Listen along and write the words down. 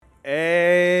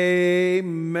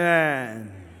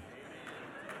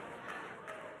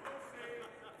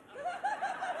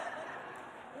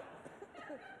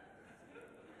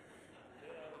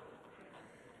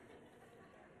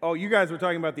Oh, you guys were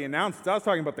talking about the announcements. I was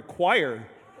talking about the choir.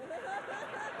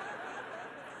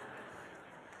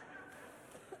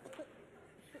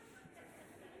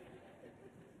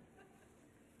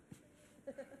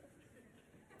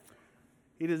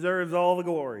 He deserves all the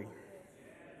glory.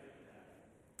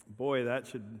 Boy, that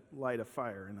should light a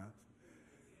fire in us.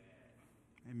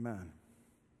 Amen.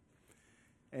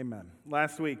 Amen.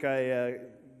 Last week, I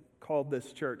called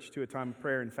this church to a time of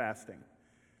prayer and fasting.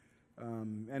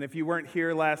 And if you weren't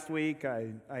here last week,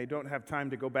 I don't have time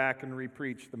to go back and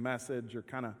re-preach the message or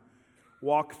kind of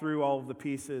walk through all of the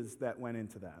pieces that went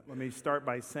into that. Let me start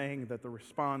by saying that the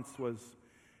response was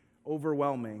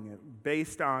overwhelming.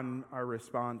 Based on our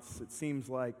response, it seems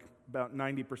like about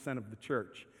 90% of the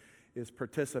church is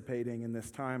participating in this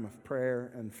time of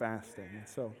prayer and fasting. And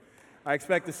so I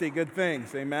expect to see good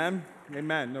things. Amen?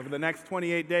 Amen. Over the next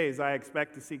 28 days, I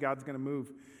expect to see God's going to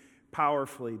move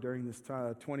powerfully during this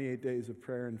 28 days of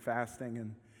prayer and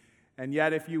fasting. And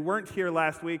yet, if you weren't here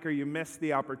last week or you missed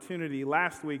the opportunity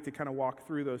last week to kind of walk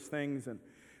through those things, and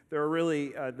there are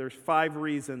really, there's 5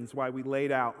 reasons why we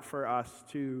laid out for us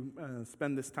to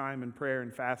spend this time in prayer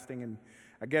and fasting. And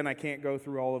again, I can't go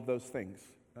through all of those things.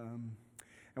 And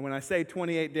when I say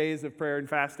 28 days of prayer and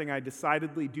fasting, I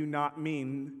decidedly do not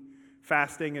mean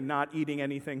fasting and not eating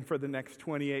anything for the next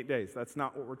 28 days. That's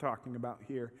not what we're talking about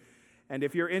here. And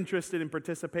if you're interested in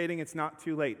participating, it's not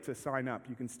too late to sign up.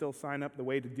 You can still sign up. The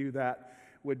way to do that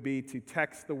would be to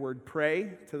text the word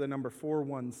pray to the number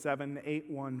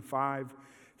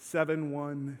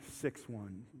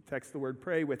 417-815-7161. Text the word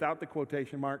pray without the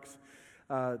quotation marks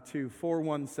to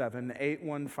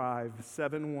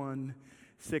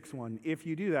 417-815-7161. If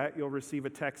you do that, you'll receive a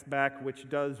text back which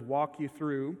does walk you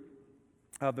through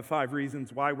the 5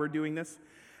 reasons why we're doing this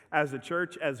as a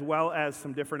church, as well as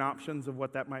some different options of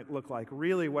what that might look like.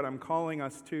 Really, what I'm calling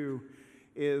us to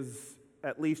is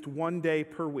at least 1 day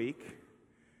per week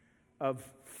of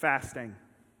fasting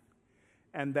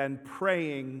and then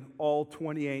praying all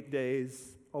 28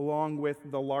 days along with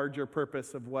the larger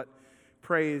purpose of what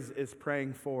praise is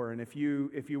praying for. And if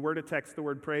you were to text the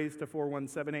word praise to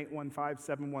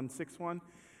 417-815-7161,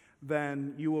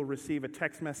 then you will receive a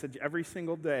text message every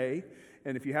single day.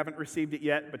 And if you haven't received it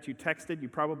yet, but you texted, you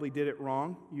probably did it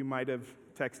wrong. You might have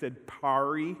texted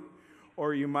pari,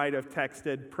 or you might have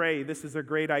texted pray. This is a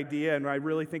great idea, and I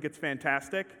really think it's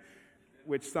fantastic,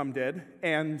 which some did,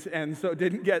 and so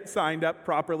didn't get signed up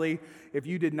properly. If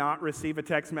you did not receive a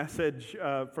text message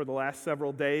for the last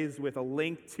several days with a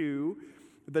link to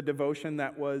the devotion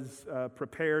that was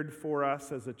prepared for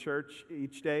us as a church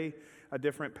each day, a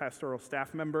different pastoral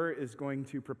staff member is going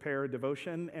to prepare a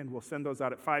devotion, and we'll send those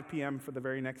out at 5 p.m. for the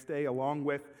very next day, along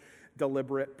with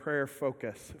deliberate prayer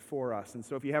focus for us. And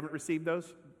so if you haven't received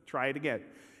those, try it again,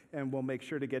 and we'll make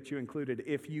sure to get you included.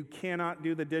 If you cannot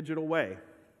do the digital way,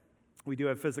 we do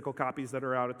have physical copies that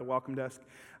are out at the welcome desk.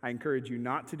 I encourage you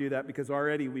not to do that because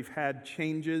already we've had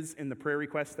changes in the prayer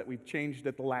requests that we've changed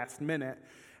at the last minute.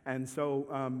 And so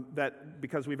that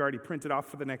because we've already printed off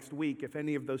for the next week, if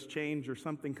any of those change or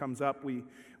something comes up, we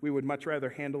would much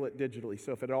rather handle it digitally.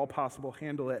 So if at all possible,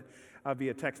 handle it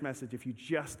via text message. If you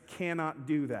just cannot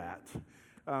do that,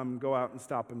 go out and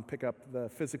stop and pick up the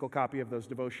physical copy of those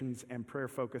devotions and prayer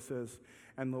focuses,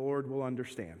 and the Lord will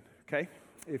understand, okay?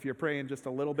 If you're praying just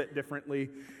a little bit differently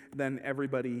than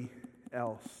everybody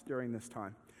else during this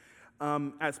time.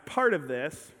 As part of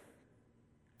this,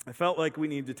 I felt like we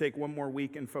needed to take 1 more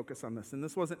week and focus on this. And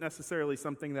this wasn't necessarily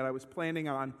something that I was planning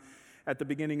on at the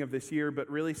beginning of this year, but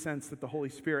really sensed that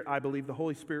I believe the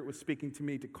Holy Spirit was speaking to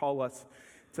me to call us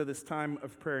to this time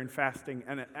of prayer and fasting.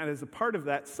 And as a part of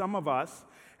that, some of us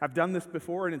have done this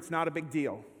before, and it's not a big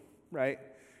deal, right?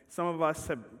 Some of us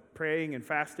have praying and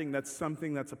fasting, that's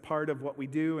something that's a part of what we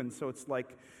do, and so it's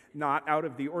like not out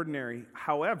of the ordinary.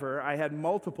 However, I had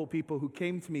multiple people who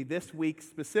came to me this week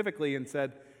specifically and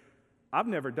said, I've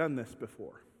never done this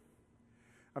before.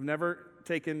 I've never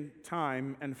taken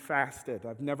time and fasted.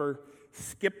 I've never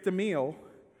skipped a meal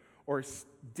or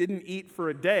didn't eat for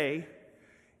a day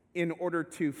in order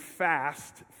to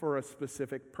fast for a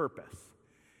specific purpose.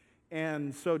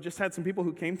 And so just had some people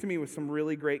who came to me with some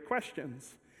really great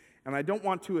questions. And I don't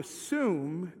want to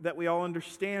assume that we all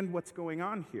understand what's going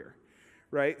on here,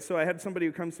 right? So I had somebody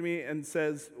who comes to me and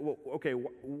says, well, okay,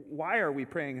 why are we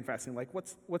praying and fasting? Like,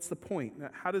 what's the point?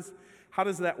 How does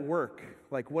that work?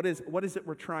 Like, what is it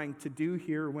we're trying to do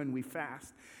here when we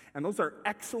fast? And those are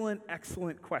excellent,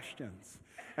 excellent questions.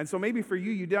 And so maybe for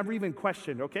you, you never even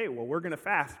questioned, okay, well, we're going to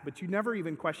fast, but you never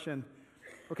even questioned,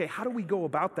 okay, how do we go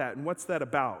about that, and what's that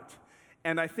about?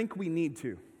 And I think we need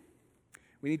to.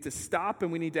 We need to stop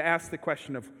and we need to ask the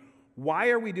question of why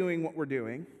are we doing what we're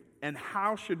doing, And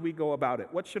how should we go about it?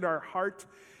 What should our heart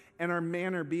and our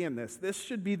manner be in this? This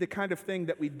should be the kind of thing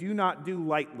that we do not do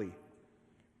lightly. And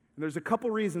there's a couple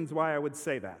reasons why I would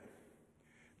say that.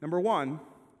 Number one,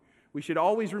 we should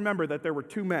always remember that there were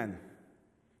two men.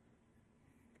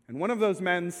 And one of those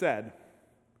men said,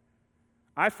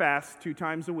 I fast 2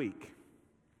 times a week.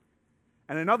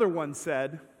 And another one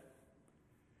said,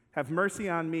 have mercy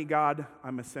on me, God,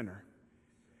 I'm a sinner.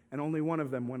 And only one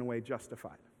of them went away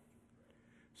justified.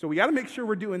 So we got to make sure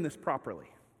we're doing this properly.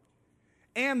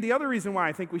 And the other reason why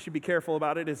I think we should be careful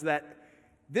about it is that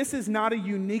this is not a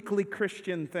uniquely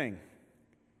Christian thing.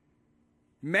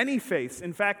 Many faiths,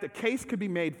 in fact, a case could be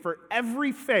made for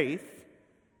every faith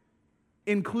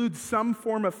includes some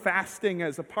form of fasting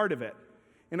as a part of it.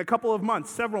 In a couple of months,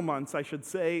 several months, I should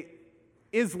say,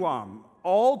 Islam,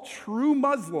 all true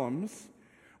Muslims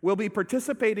will be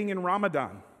participating in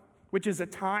Ramadan, which is a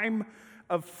time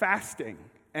of fasting.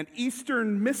 And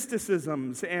Eastern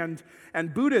mysticisms and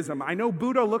Buddhism. I know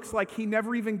Buddha looks like he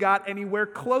never even got anywhere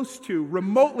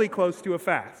remotely close to a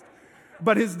fast.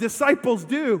 But his disciples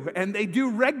do, and they do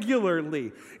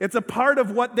regularly. It's a part of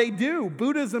what they do.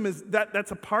 Buddhism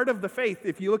that's a part of the faith.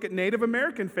 If you look at Native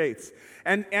American faiths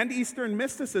and Eastern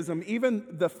mysticism, even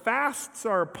the fasts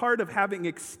are a part of having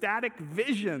ecstatic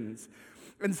visions.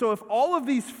 And so if all of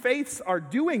these faiths are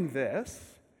doing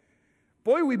this,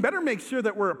 boy, we better make sure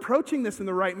that we're approaching this in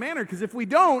the right manner, because if we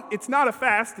don't, it's not a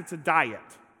fast, it's a diet.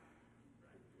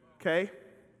 Okay?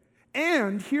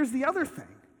 And here's the other thing.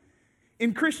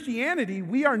 In Christianity,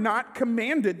 we are not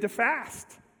commanded to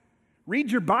fast.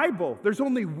 Read your Bible. There's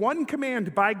only one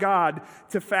command by God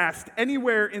to fast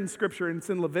anywhere in Scripture, and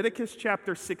it's in Leviticus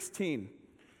chapter 16.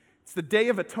 It's the Day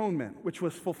of Atonement, which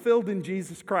was fulfilled in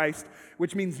Jesus Christ,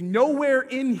 which means nowhere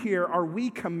in here are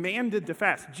we commanded to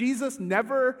fast. Jesus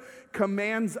never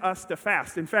commands us to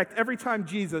fast. In fact, every time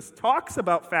Jesus talks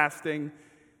about fasting,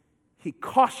 he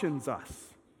cautions us.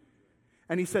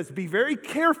 And he says, be very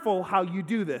careful how you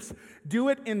do this. Do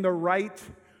it in the right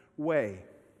way.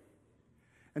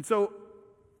 And so,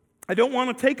 I don't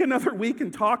want to take another week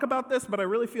and talk about this, but I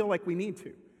really feel like we need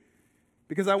to.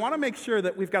 Because I want to make sure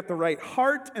that we've got the right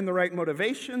heart and the right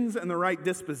motivations and the right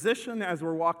disposition as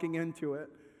we're walking into it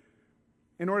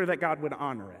in order that God would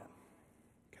honor it.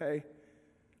 Okay?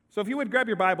 So if you would grab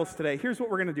your Bibles today, here's what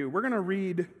we're going to do. We're going to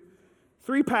read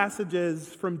 3 passages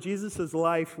from Jesus'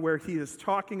 life where he is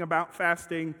talking about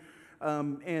fasting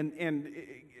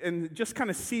and just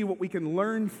kind of see what we can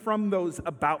learn from those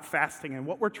about fasting and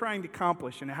what we're trying to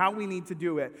accomplish and how we need to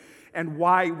do it and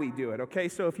why we do it, okay?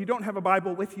 So if you don't have a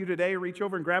Bible with you today, reach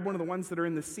over and grab one of the ones that are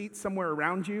in the seat somewhere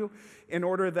around you in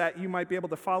order that you might be able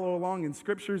to follow along in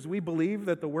Scriptures. We believe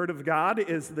that the Word of God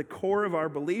is the core of our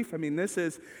belief. I mean, this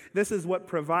is what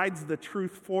provides the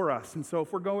truth for us. And so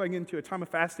if we're going into a time of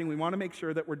fasting, we want to make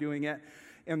sure that we're doing it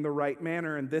in the right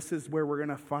manner, and this is where we're going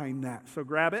to find that. So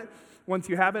grab it. Once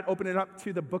you have it, open it up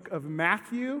to the book of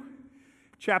Matthew,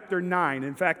 chapter 9.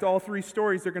 In fact, all 3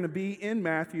 stories are going to be in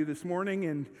Matthew this morning,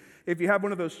 and if you have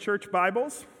one of those church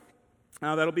Bibles,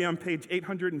 that'll be on page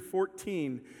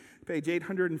 814. Page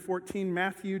 814,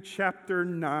 Matthew chapter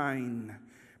 9.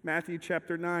 Matthew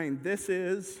chapter 9.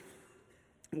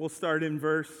 We'll start in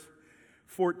verse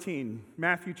 14.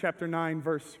 Matthew chapter 9,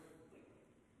 verse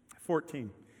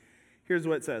 14. Here's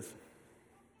what it says.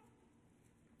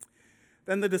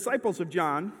 Then the disciples of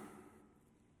John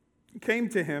came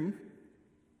to him,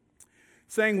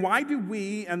 saying, why do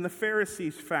we and the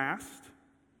Pharisees fast,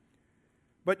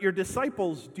 but your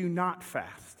disciples do not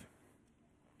fast?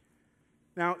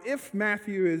 Now, if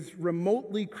Matthew is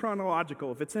remotely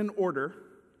chronological, if it's in order,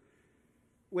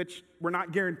 which we're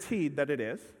not guaranteed that it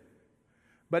is,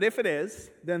 but if it is,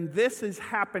 then this is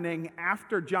happening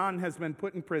after John has been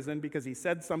put in prison because he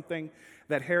said something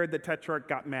that Herod the Tetrarch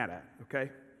got mad at,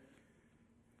 okay?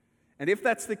 And if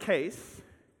that's the case,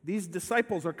 these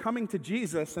disciples are coming to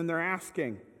Jesus and they're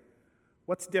asking,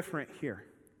 what's different here?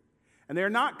 And they're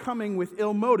not coming with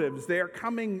ill motives. They are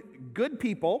coming good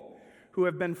people who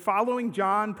have been following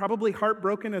John, probably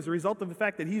heartbroken as a result of the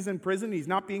fact that he's in prison, he's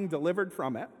not being delivered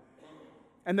from it.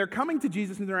 And they're coming to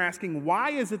Jesus and they're asking,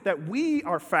 why is it that we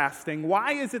are fasting?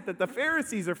 Why is it that the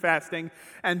Pharisees are fasting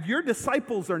and your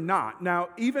disciples are not? Now,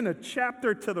 even a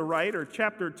chapter to the right, or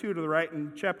chapter 2 to the right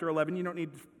in chapter 11, you don't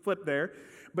need to flip there,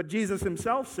 but Jesus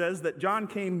himself says that John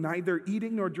came neither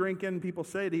eating nor drinking. People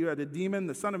say that he had a demon.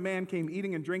 The Son of Man came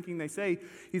eating and drinking. They say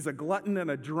he's a glutton and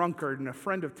a drunkard and a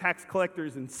friend of tax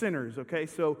collectors and sinners, okay?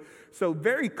 So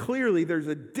very clearly there's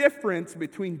a difference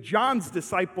between John's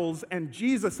disciples and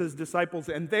Jesus' disciples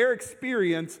and their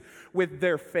experience with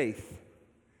their faith,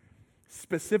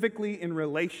 specifically in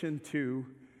relation to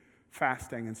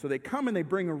fasting. And so they come and they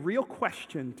bring a real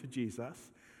question to Jesus,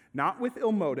 not with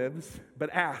ill motives, but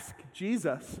ask,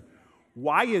 Jesus,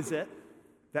 why is it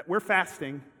that we're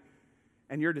fasting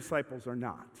and your disciples are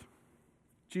not?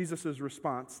 Jesus'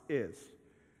 response is,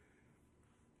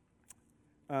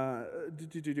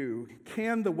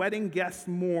 can the wedding guests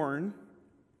mourn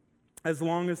as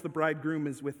long as the bridegroom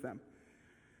is with them?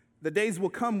 The days will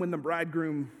come when the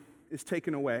bridegroom is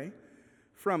taken away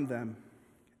from them,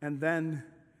 and then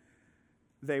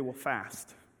they will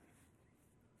fast.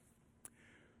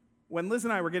 When Liz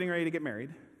and I were getting ready to get married,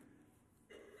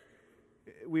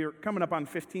 we are coming up on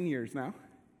 15 years now,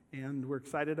 and we're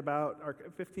excited about our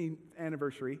 15th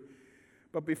anniversary.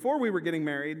 But before we were getting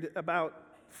married, about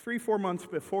 3-4 months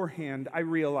beforehand, I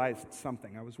realized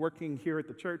something. I was working here at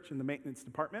the church in the maintenance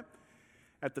department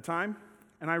at the time,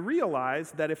 and I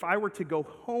realized that if I were to go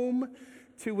home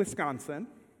to Wisconsin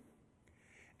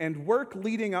and work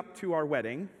leading up to our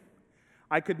wedding,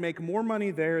 I could make more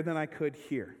money there than I could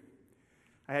here.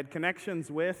 I had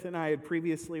connections with, and I had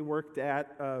previously worked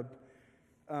at a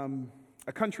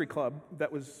country club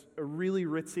that was a really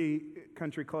ritzy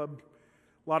country club,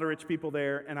 a lot of rich people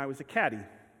there, and I was a caddy.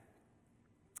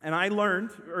 And I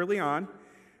learned early on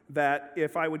that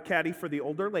if I would caddy for the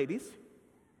older ladies,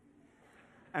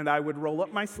 and I would roll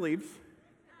up my sleeves,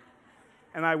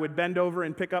 and I would bend over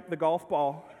and pick up the golf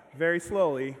ball very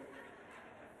slowly,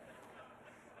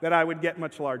 that I would get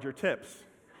much larger tips.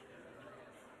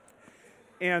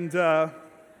 And so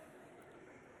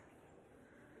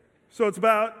it's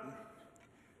about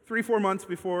 3-4 months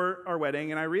before our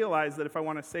wedding, and I realized that if I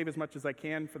want to save as much as I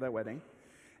can for that wedding,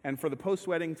 and for the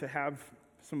post-wedding to have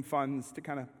some funds to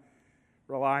kind of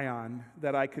rely on,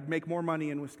 that I could make more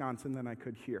money in Wisconsin than I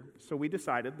could here. So we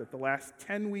decided that the last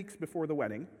 10 weeks before the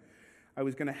wedding, I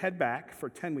was going to head back for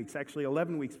 10 weeks, actually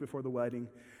 11 weeks before the wedding.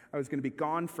 I was going to be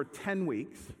gone for 10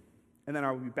 weeks, and then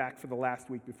I would be back for the last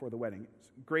week before the wedding. It's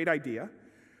a great idea.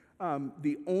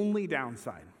 The only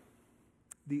downside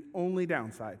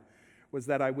was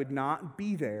that I would not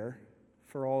be there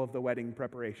for all of the wedding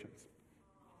preparations.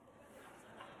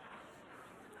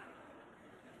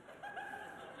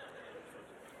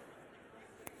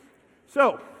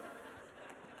 So,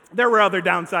 there were other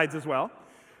downsides as well,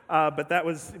 but that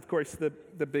was, of course,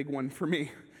 the big one for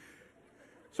me.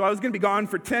 So I was going to be gone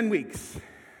for 10 weeks,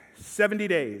 70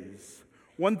 days,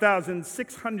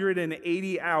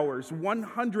 1,680 hours,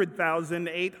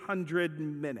 100,800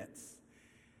 minutes.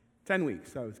 10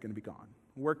 weeks I was going to be gone,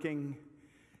 working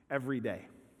every day.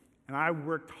 And I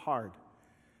worked hard.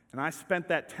 And I spent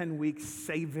that 10 weeks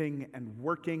saving and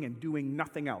working and doing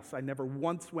nothing else. I never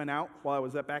once went out while I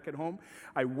was back at home.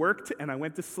 I worked and I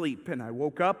went to sleep and I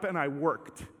woke up and I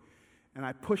worked. And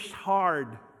I pushed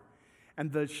hard.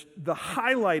 And the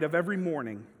highlight of every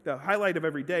morning, the highlight of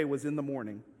every day was in the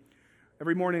morning.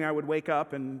 Every morning I would wake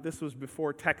up, and this was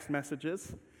before text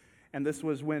messages. And this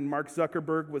was when Mark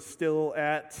Zuckerberg was still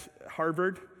at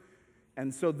Harvard.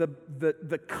 And so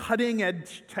the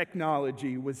cutting-edge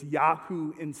technology was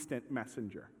Yahoo Instant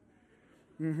Messenger.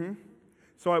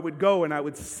 So I would go and I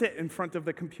would sit in front of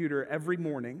the computer every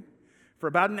morning. For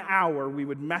about an hour, we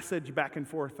would message back and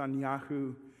forth on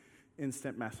Yahoo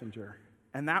Instant Messenger.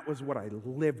 And that was what I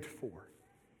lived for.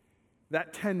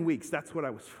 That 10 weeks, that's what I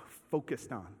was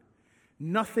focused on.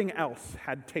 Nothing else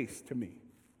had taste to me.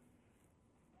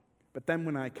 But then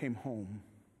when I came home,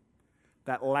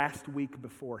 that last week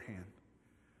beforehand,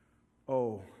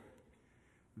 oh,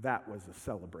 that was a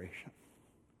celebration.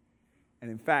 And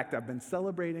in fact, I've been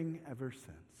celebrating ever since.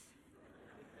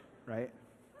 Right?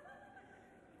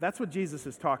 That's what Jesus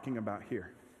is talking about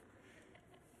here.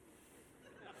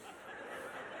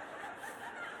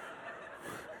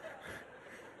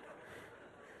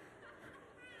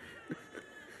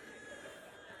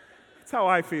 That's how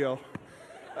I feel.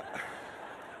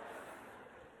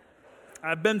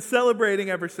 I've been celebrating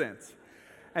ever since.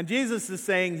 And Jesus is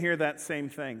saying here that same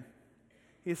thing.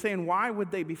 He's saying, why would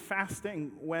they be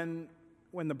fasting when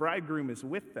the bridegroom is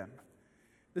with them?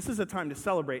 This is a time to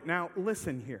celebrate. Now,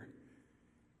 listen here.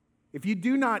 If you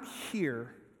do not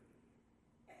hear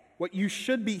what you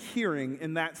should be hearing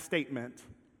in that statement,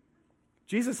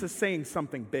 Jesus is saying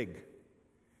something big.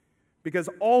 Because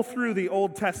all through the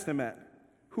Old Testament,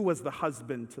 who was the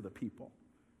husband to the people?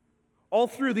 All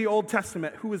through the Old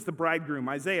Testament, who was the bridegroom?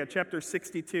 Isaiah chapter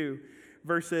 62,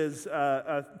 verses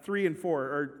 3 and 4.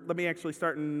 Or let me actually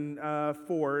start in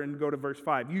 4 and go to verse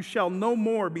 5. You shall no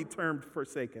more be termed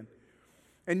forsaken,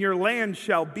 and your land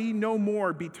shall be no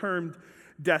more be termed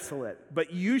desolate.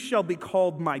 But you shall be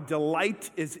called, my delight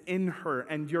is in her,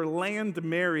 and your land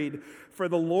married. For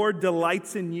the Lord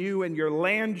delights in you, and your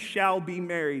land shall be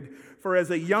married. For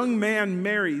as a young man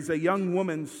marries a young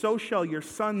woman, so shall your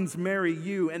sons marry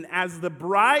you. And as the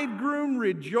bridegroom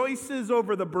rejoices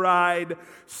over the bride,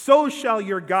 so shall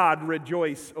your God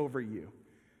rejoice over you.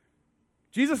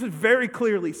 Jesus is very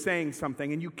clearly saying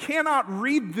something, and you cannot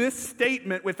read this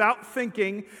statement without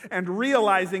thinking and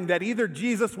realizing that either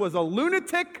Jesus was a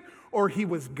lunatic or he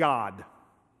was God,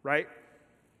 right?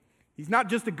 He's not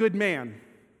just a good man.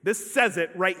 This says it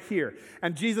right here.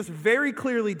 And Jesus very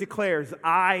clearly declares,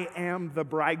 I am the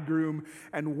bridegroom,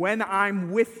 and when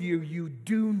I'm with you, you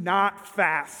do not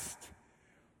fast.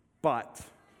 But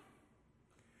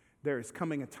there is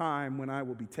coming a time when I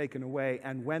will be taken away,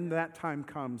 and when that time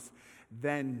comes,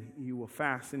 then you will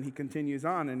fast. And he continues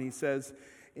on, and he says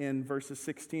in verses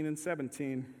 16 and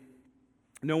 17,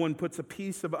 no one puts a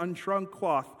piece of unshrunk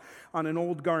cloth on an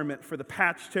old garment, for the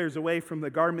patch tears away from the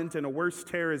garment, and a worse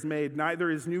tear is made.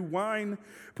 Neither is new wine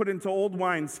put into old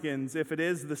wineskins. If it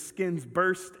is, the skins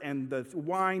burst, and the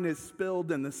wine is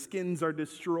spilled, and the skins are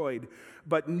destroyed.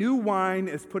 But new wine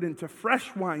is put into fresh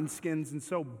wineskins, and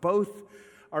so both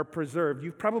are preserved.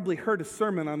 You've probably heard a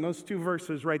sermon on those two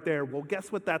verses right there. Well,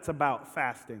 guess what that's about?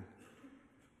 Fasting.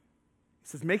 He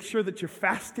says, make sure that you're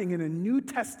fasting in a New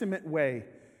Testament way.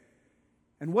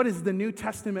 And what is the New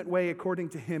Testament way according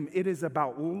to him? It is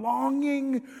about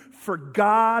longing for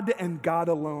God and God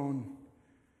alone.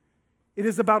 It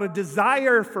is about a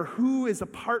desire for who is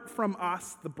apart from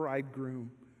us, the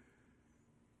bridegroom.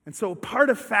 And so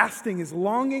part of fasting is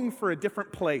longing for a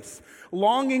different place,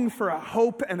 longing for a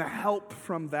hope and a help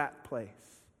from that place.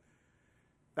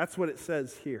 That's what it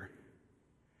says here.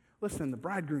 Listen, the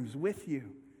bridegroom's with you.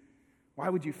 Why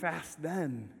would you fast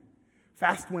then?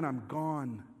 Fast when I'm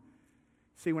gone.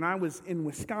 See, when I was in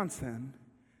Wisconsin,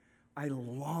 I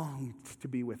longed to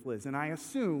be with Liz, and I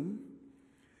assume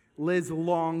Liz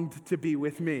longed to be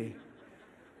with me.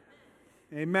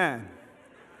 Amen.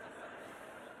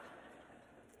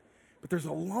 But there's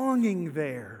a longing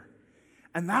there.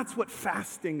 And that's what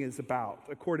fasting is about,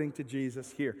 according to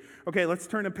Jesus here. Okay, let's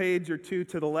turn a page or two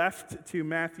to the left to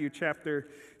Matthew chapter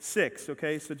 6.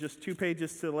 Okay, so just 2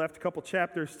 pages to the left, a couple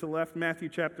chapters to the left, Matthew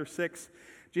chapter 6.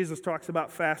 Jesus talks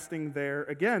about fasting there.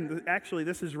 Again, actually,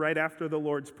 this is right after the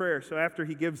Lord's Prayer. So after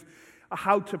he gives a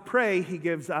how to pray, he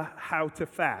gives a how to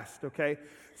fast. Okay,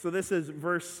 so this is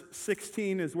verse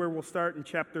 16 is where we'll start in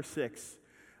chapter 6.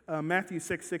 Matthew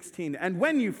 6:16. And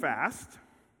when you fast,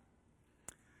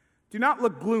 do not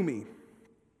look gloomy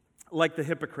like the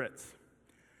hypocrites,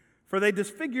 for they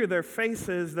disfigure their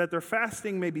faces that their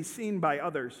fasting may be seen by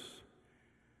others.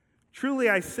 Truly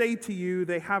I say to you,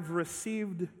 they have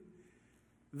received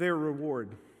their reward.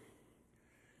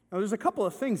 Now there's a couple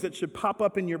of things that should pop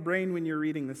up in your brain when you're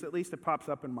reading this. At least it pops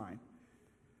up in mine.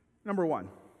 Number one,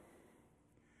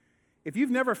 if you've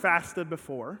never fasted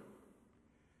before,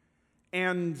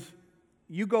 and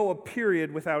you go a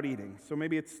period without eating, so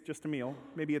maybe it's just a meal,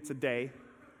 maybe it's a day,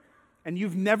 and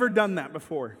you've never done that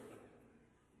before,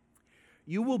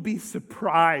 you will be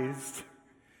surprised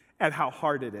at how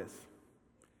hard it is.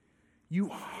 You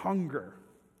hunger,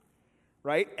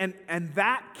 right? And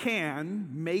that can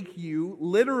make you,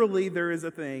 literally there is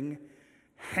a thing,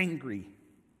 hangry.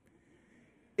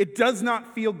 It does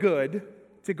not feel good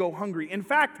to go hungry. In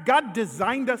fact, God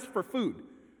designed us for food.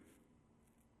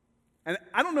 And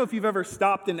I don't know if you've ever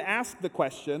stopped and asked the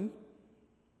question,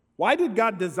 why did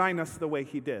God design us the way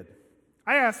he did?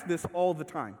 I ask this all the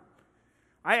time.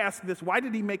 I ask this, why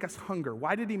did he make us hunger?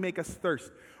 Why did he make us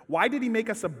thirst? Why did he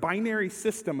make us a binary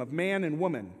system of man and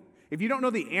woman? If you don't know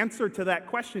the answer to that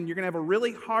question, you're going to have a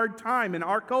really hard time in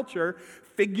our culture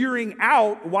figuring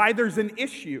out why there's an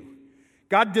issue.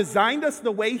 God designed us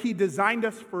the way he designed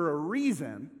us for a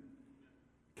reason.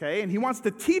 Okay, and he wants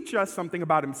to teach us something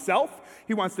about himself.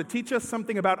 He wants to teach us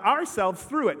something about ourselves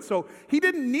through it. So he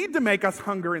didn't need to make us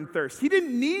hunger and thirst. He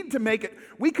didn't need to make it.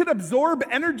 We could absorb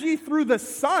energy through the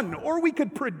sun, or we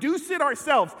could produce it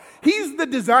ourselves. He's the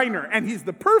designer, and he's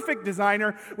the perfect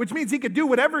designer, which means he could do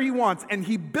whatever he wants. And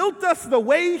he built us the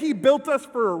way he built us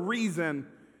for a reason.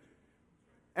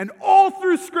 And all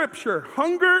through Scripture,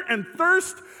 hunger and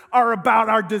thirst are about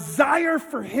our desire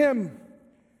for him.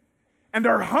 And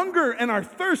our hunger and our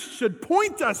thirst should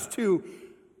point us to,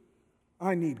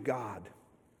 I need God.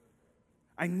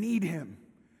 I need him.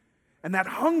 And that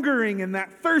hungering and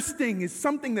that thirsting is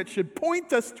something that should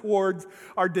point us towards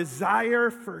our desire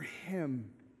for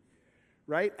him.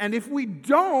 Right? And if we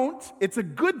don't, it's a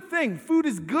good thing. Food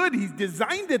is good. He's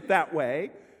designed it that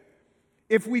way.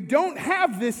 if we don't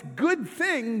have this good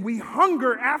thing, we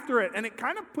hunger after it, and it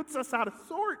kind of puts us out of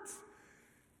sorts.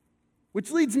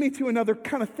 Which leads me to another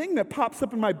kind of thing that pops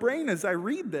up in my brain as I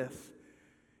read this.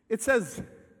 It says,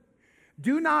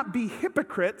 "Do not be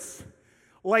hypocrites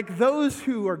like those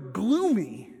who are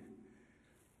gloomy."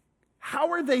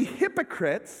 How are they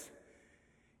hypocrites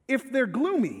if they're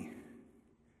gloomy?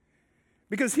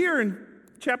 Because here in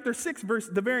chapter 6,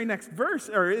 the very next verse,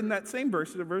 or in that same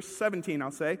verse, verse 17,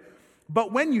 I'll say,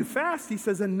 "But when you fast," he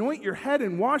says, "anoint your head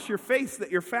and wash your face,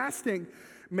 that your fasting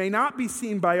may not be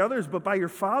seen by others, but by your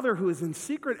Father who is in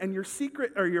secret, and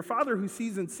your Father who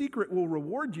sees in secret will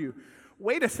reward you."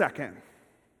 Wait a second.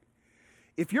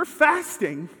 If you're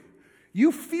fasting,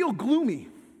 you feel gloomy.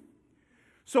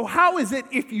 So how is it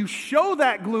if you show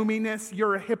that gloominess,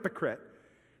 you're a hypocrite?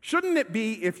 Shouldn't it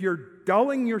be if you're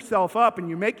dulling yourself up and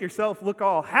you make yourself look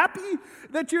all happy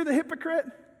that you're the hypocrite?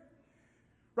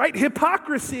 Right?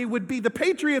 Hypocrisy would be the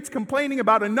Patriots complaining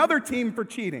about another team for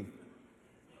cheating.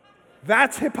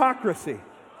 That's hypocrisy.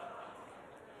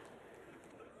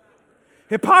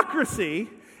 Hypocrisy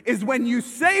is when you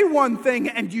say one thing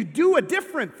and you do a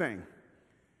different thing.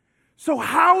 So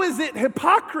how is it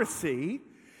hypocrisy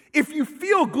if you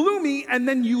feel gloomy and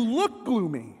then you look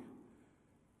gloomy?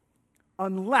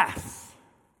 Unless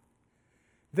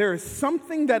there is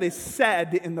something that is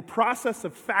said in the process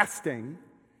of fasting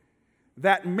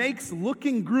that makes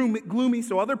looking gloomy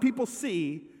so other people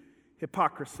see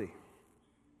hypocrisy.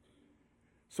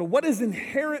 So what is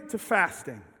inherent to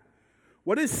fasting?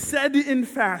 What is said in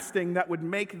fasting that would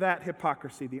make that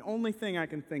hypocrisy? The only thing I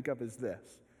can think of is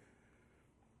this: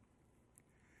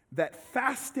 that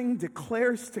fasting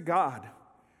declares to God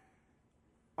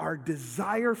our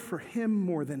desire for Him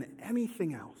more than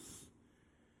anything else.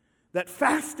 That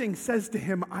fasting says to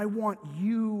Him, "I want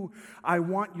you, I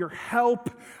want your help,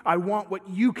 I want what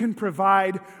you can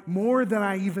provide more than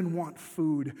I even want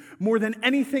food, more than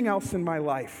anything else in my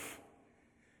life."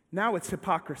 Now it's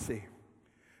hypocrisy.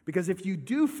 Because if you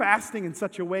do fasting in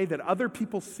such a way that other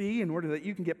people see in order that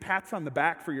you can get pats on the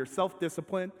back for your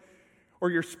self-discipline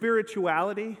or your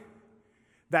spirituality,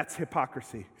 that's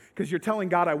hypocrisy. Because you're telling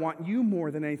God, "I want you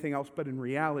more than anything else," but in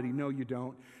reality, no, you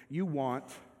don't. You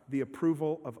want the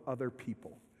approval of other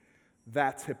people.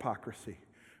 That's hypocrisy.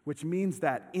 Which means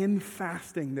that in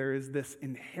fasting, there is this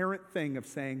inherent thing of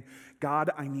saying, "God,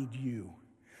 I need you.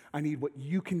 I need what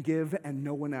you can give and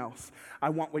no one else. I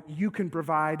want what you can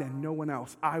provide and no one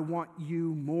else. I want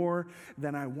you more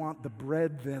than I want the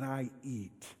bread that I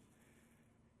eat."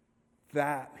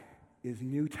 That is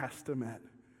New Testament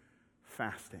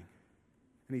fasting.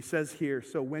 And he says here,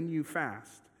 so when you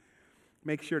fast,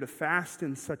 make sure to fast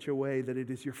in such a way that it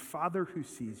is your Father who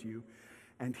sees you,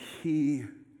 and He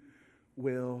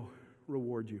will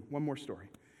reward you. One more story.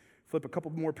 Flip a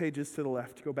couple more pages to the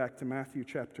left. Go back to Matthew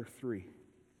chapter 3.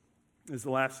 This is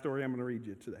the last story I'm going to read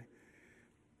you today.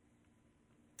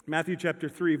 Matthew chapter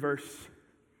 3,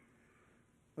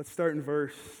 let's start in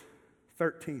verse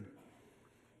 13.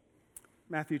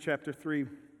 Matthew chapter 3,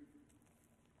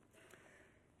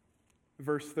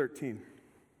 verse 13.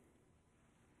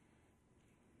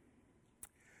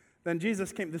 Then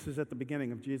Jesus came. This is at the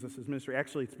beginning of Jesus' ministry.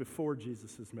 Actually, it's before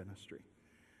Jesus' ministry.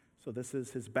 So this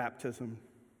is his baptism.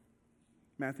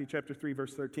 Matthew chapter 3,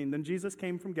 verse 13. Then Jesus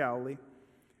came from Galilee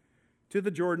to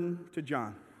the Jordan to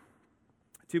John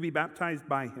to be baptized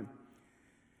by him.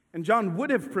 And John would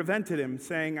have prevented him,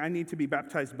 saying, "I need to be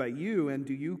baptized by you, and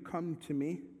do you come to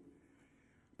me?"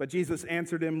 But Jesus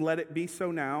answered him, "Let it be so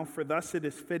now, for thus it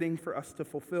is fitting for us to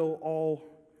fulfill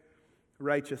all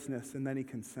righteousness." And then he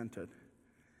consented.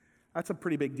 That's a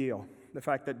pretty big deal, the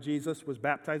fact that Jesus was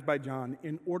baptized by John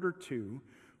in order to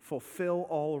fulfill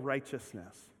all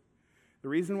righteousness. The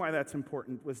reason why that's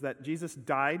important was that Jesus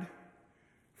died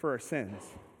for our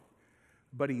sins,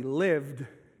 but he lived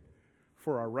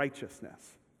for our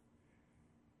righteousness.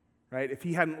 Right? If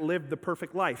he hadn't lived the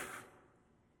perfect life,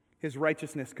 his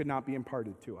righteousness could not be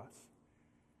imparted to us.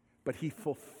 But he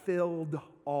fulfilled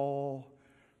all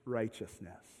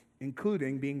righteousness,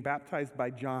 including being baptized by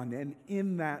John, and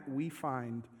in that we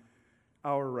find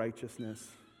our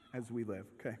righteousness as we live.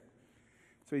 Okay.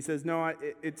 So he says, no,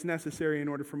 it's necessary in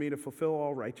order for me to fulfill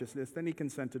all righteousness. Then he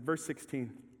consented. Verse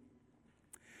 16.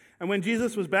 And when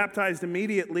Jesus was baptized,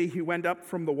 immediately he went up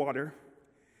from the water.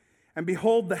 And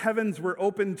behold, the heavens were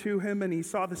opened to him, and he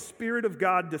saw the Spirit of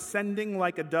God descending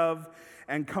like a dove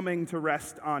and coming to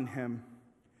rest on him.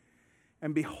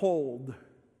 And behold,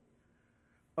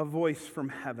 a voice from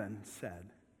heaven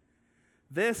said,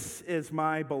 "This is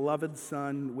my beloved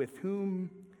Son, with whom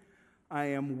I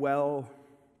am well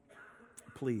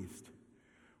pleased."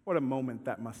 What a moment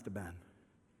that must have been.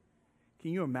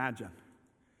 Can you imagine?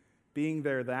 being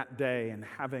there that day and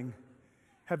having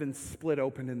heaven split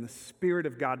open and the Spirit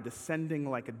of God descending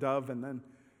like a dove, and then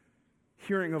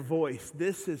hearing a voice,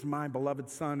 "This is my beloved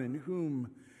Son in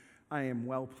whom I am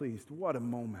well pleased." What a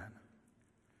moment.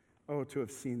 Oh, to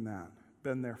have seen that,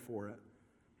 been there for it.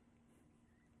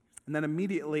 And then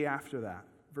immediately after that,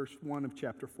 verse 1 of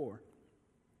chapter 4.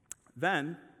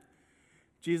 Then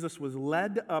Jesus was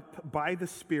led up by the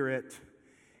Spirit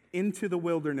into the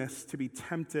wilderness to be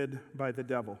tempted by the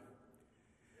devil.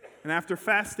 And after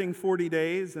fasting 40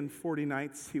 days and 40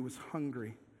 nights, he was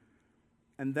hungry.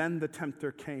 And then the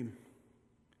tempter came.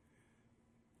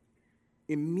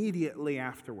 Immediately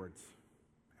afterwards,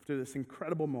 after this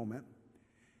incredible moment,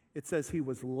 it says he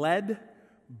was led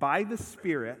by the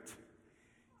Spirit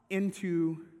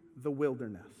into the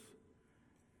wilderness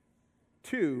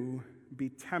to be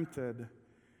tempted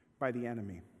by the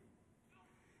enemy.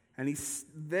 And he's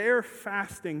there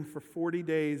fasting for 40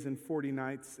 days and 40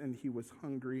 nights, and he was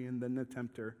hungry, and then the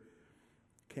tempter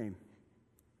came.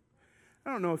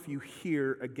 I don't know if you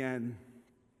hear, again,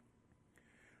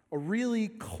 a really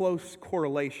close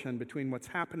correlation between what's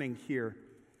happening here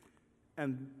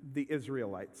and the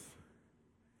Israelites.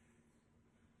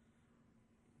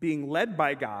 Being led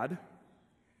by God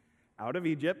out of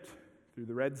Egypt, through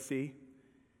the Red Sea,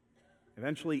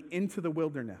 eventually into the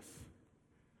wilderness.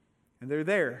 And they're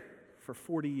there for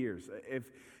 40 years.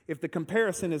 If the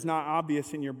comparison is not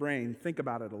obvious in your brain, think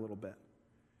about it a little bit.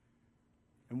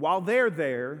 And while they're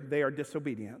there, they are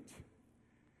disobedient.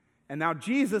 And now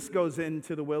Jesus goes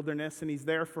into the wilderness, and he's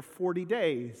there for 40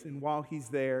 days. And while he's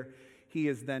there, he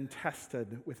is then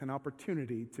tested with an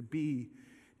opportunity to be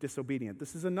disobedient.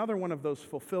 This is another one of those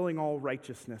fulfilling all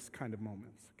righteousness kind of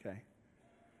moments, okay?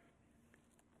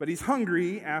 But he's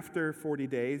hungry after 40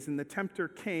 days, and the tempter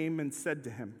came and said to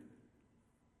him,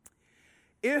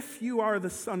 "If you are the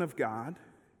Son of God,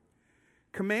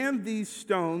 command these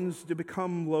stones to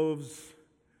become loaves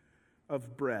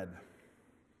of bread."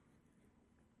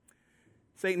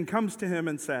 Satan comes to him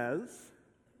and says,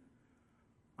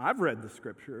 "I've read the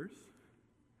scriptures,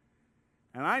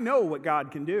 and I know what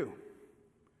God can do.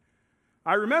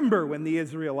 I remember when the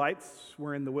Israelites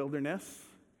were in the wilderness,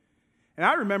 and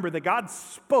I remember that God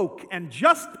spoke, and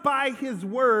just by his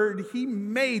word, he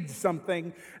made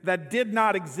something that did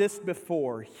not exist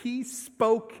before. He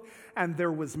spoke, and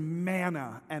there was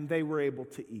manna, and they were able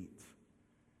to eat."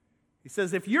 He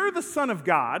says, "If you're the Son of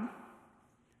God,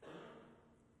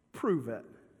 prove it.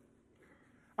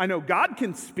 I know God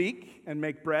can speak and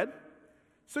make bread,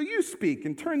 so you speak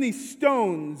and turn these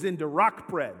stones into rock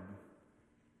bread."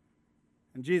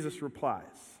 And Jesus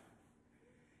replies,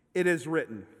 "It is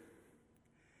written,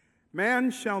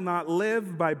 man shall not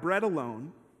live by bread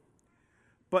alone,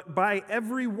 but by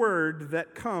every word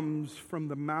that comes from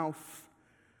the mouth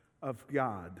of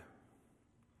God."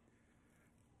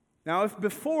 Now, if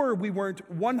before we weren't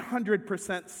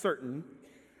 100% certain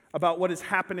about what is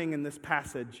happening in this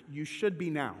passage, you should be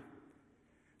now.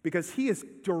 Because he is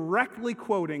directly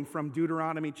quoting from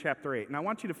Deuteronomy chapter 8. And I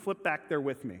want you to flip back there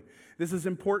with me. This is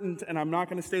important, and I'm not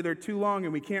going to stay there too long,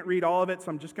 and we can't read all of it,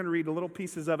 so I'm just going to read little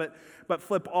pieces of it. But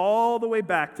flip all the way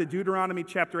back to Deuteronomy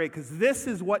chapter 8, because this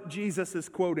is what Jesus is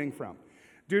quoting from.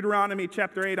 Deuteronomy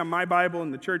chapter 8 on my Bible,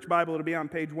 and the church Bible, it'll be on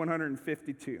page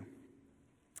 152.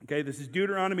 Okay, this is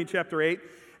Deuteronomy chapter 8.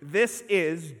 This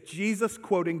is Jesus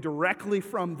quoting directly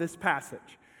from this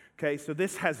passage. Okay, so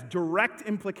this has direct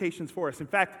implications for us. In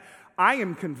fact, I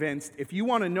am convinced if you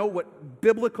want to know what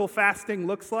biblical fasting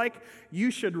looks like,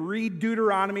 you should read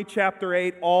Deuteronomy chapter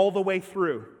 8 all the way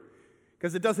through.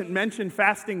 Because it doesn't mention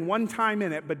fasting one time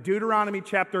in it, but Deuteronomy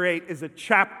chapter 8 is a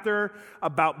chapter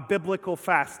about biblical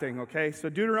fasting, okay? So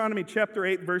Deuteronomy chapter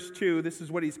 8, verse 2, this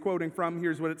is what he's quoting from.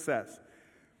 Here's what it says.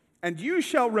 "And you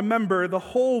shall remember the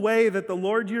whole way that the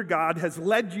Lord your God has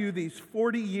led you these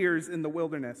 40 years in the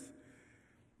wilderness,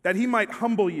 that he might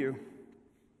humble you,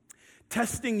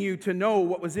 testing you to know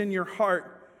what was in your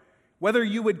heart, whether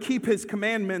you would keep his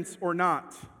commandments or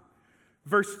not."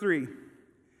 Verse 3,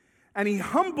 "And he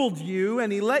humbled you,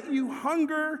 and he let you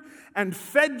hunger, and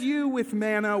fed you with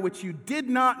manna, which you did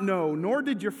not know, nor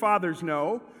did your fathers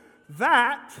know,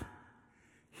 that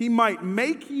he might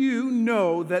make you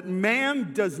know that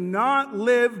man does not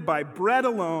live by bread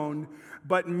alone,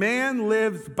 but man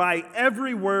lives by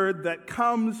every word that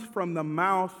comes from the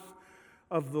mouth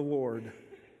of the Lord."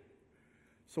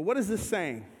 So what is this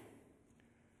saying?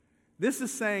 This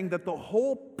is saying that the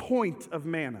whole point of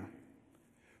manna,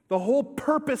 the whole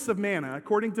purpose of manna,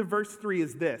 according to verse 3,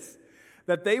 is this: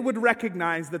 that they would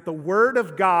recognize that the word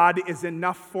of God is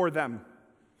enough for them.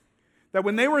 That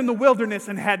when they were in the wilderness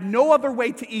and had no other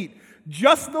way to eat,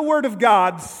 just the word of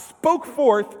God, spoke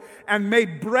forth and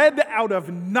made bread out of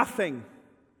nothing.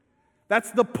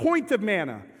 That's the point of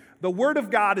manna. The word of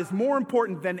God is more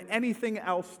important than anything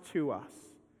else to us.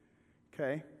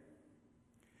 Okay?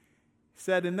 He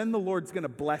said, and then the Lord's going to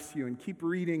bless you. And keep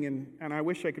reading, and I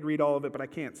wish I could read all of it, but I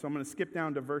can't. So I'm going to skip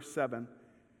down to verse 7.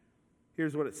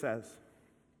 Here's what it says.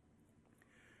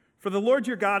 For the Lord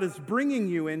your God is bringing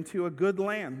you into a good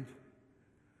land,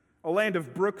 a land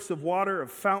of brooks of water,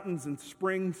 of fountains and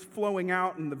springs flowing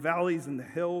out in the valleys and the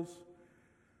hills,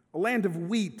 a land of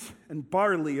wheat and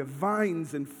barley, of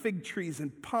vines and fig trees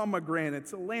and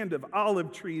pomegranates, a land of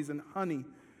olive trees and honey,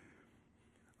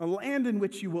 a land in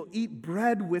which you will eat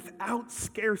bread without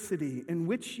scarcity, in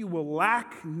which you will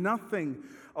lack nothing,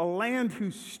 a land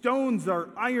whose stones are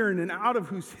iron and out of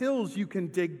whose hills you can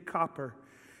dig copper.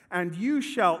 And you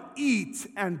shall eat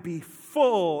and be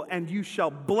full, and you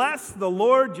shall bless the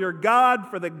Lord your God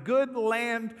for the good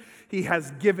land he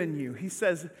has given you. He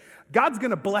says, God's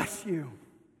going to bless you.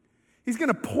 He's going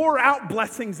to pour out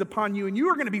blessings upon you, and you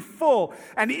are going to be full.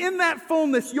 And in that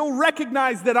fullness, you'll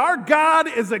recognize that our God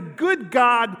is a good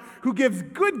God who gives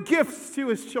good gifts to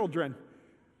his children.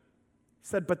 He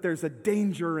said, but there's a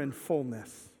danger in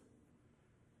fullness.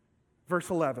 Verse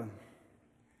 11,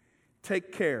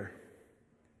 take care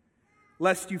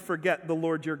lest you forget the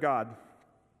Lord your God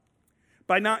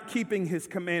by not keeping his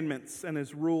commandments and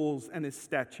his rules and his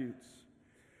statutes,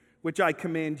 which I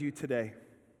command you today.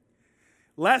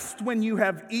 Lest when you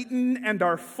have eaten and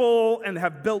are full and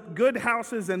have built good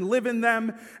houses and live in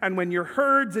them, and when your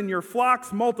herds and your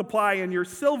flocks multiply and your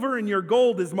silver and your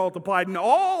gold is multiplied and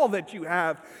all that you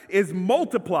have is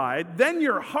multiplied, then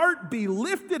your heart be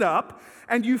lifted up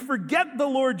and you forget the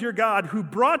Lord your God who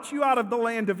brought you out of the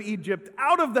land of Egypt,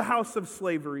 out of the house of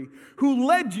slavery, who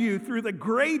led you through the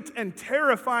great and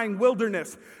terrifying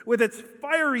wilderness with its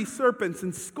fiery serpents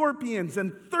and scorpions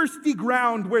and thirsty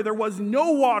ground where there was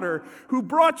no water, who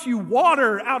brought you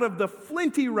water out of the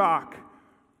flinty rock,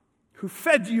 who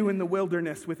fed you in the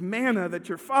wilderness with manna that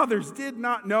your fathers did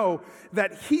not know,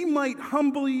 that he might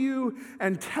humble you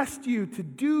and test you to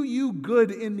do you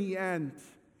good in the end.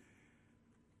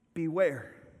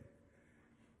 Beware,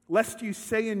 lest you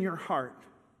say in your heart,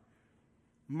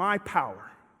 my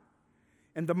power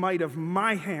and the might of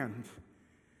my hand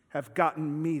have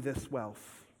gotten me this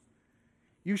wealth.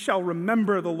 You shall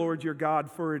remember the Lord your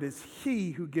God, for it is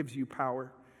he who gives you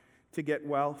power to get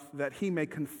wealth, that he may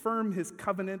confirm his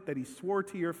covenant that he swore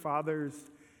to your fathers,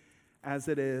 as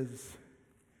it is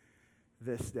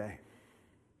this day.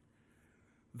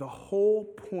 The whole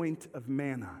point of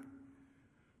manna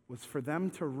was for them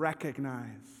to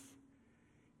recognize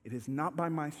it is not by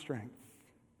my strength,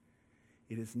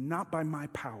 it is not by my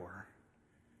power,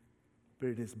 but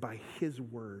it is by his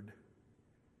word.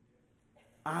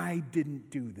 I didn't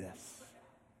do this.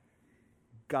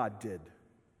 God did.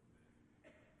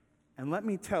 And let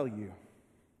me tell you,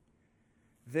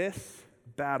 this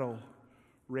battle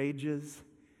rages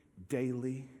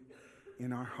daily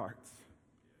in our hearts.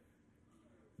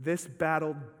 This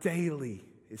battle daily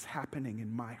is happening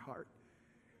in my heart.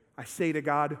 I say to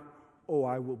God, oh,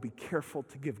 I will be careful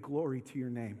to give glory to your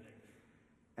name.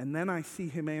 And then I see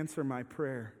him answer my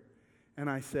prayer, and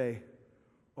I say,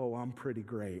 oh, I'm pretty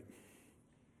great.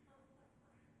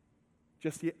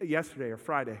 Just yesterday or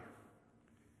Friday,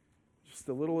 just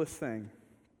the littlest thing.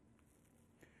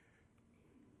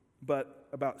 But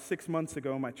about 6 months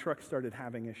ago, my truck started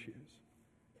having issues.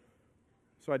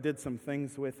 So I did some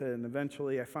things with it, and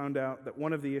eventually I found out that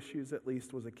one of the issues, at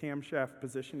least, was a camshaft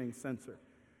positioning sensor.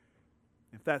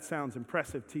 If that sounds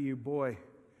impressive to you, boy,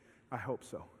 I hope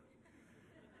so.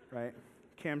 Right?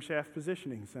 Camshaft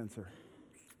positioning sensor.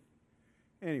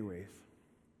 Anyways,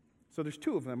 so there's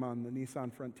two of them on the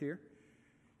Nissan Frontier,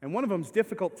 and one of them's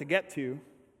difficult to get to,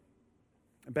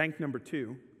 bank number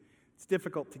 2. It's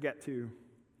difficult to get to,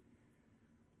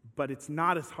 but it's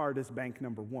not as hard as bank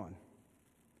number 1.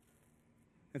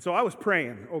 And so I was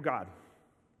praying, oh God,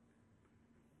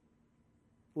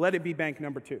 let it be bank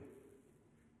number 2.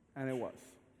 And it was.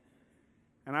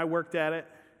 And I worked at it,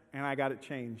 and I got it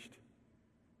changed.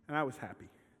 And I was happy.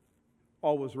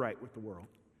 All was right with the world.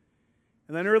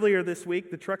 And then earlier this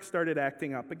week, the truck started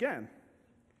acting up again.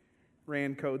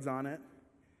 Ran codes on it,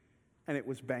 and it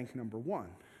was bank number 1.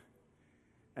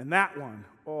 And that one,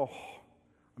 oh,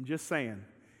 I'm just saying,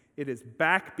 it is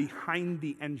back behind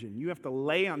the engine. You have to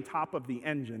lay on top of the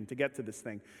engine to get to this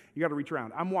thing. You got to reach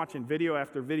around. I'm watching video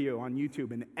after video on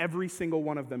YouTube, and every single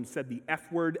one of them said the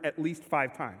F word at least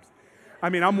 5 times. I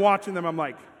mean, I'm watching them, I'm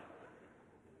like,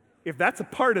 if that's a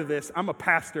part of this, I'm a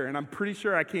pastor, and I'm pretty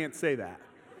sure I can't say that,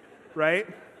 right?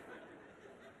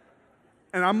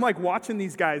 And I'm like watching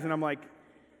these guys, and I'm like,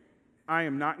 I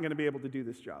am not going to be able to do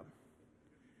this job.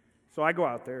 So I go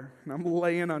out there, and I'm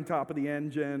laying on top of the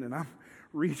engine, and I'm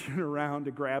reaching around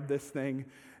to grab this thing,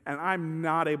 and I'm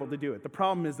not able to do it. The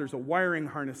problem is there's a wiring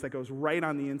harness that goes right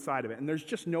on the inside of it, and there's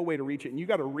just no way to reach it, and you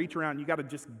got to reach around, you got to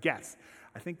just guess.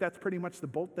 I think that's pretty much the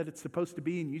bolt that it's supposed to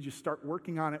be, and you just start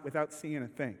working on it without seeing a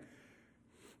thing.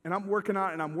 And I'm working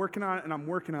on it, and I'm working on it, and I'm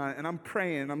working on it, and I'm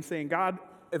praying, and I'm saying, God,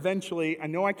 eventually, I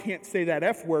know I can't say that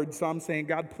F word, so I'm saying,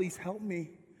 God, please help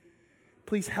me.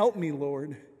 Please help me,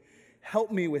 Lord.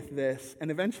 Help me with this. And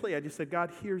eventually I just said,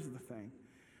 God, here's the thing.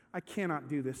 I cannot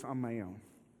do this on my own.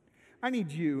 I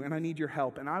need you and I need your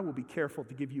help, and I will be careful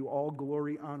to give you all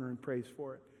glory, honor, and praise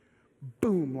for it.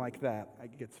 Boom, like that,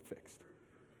 it gets fixed.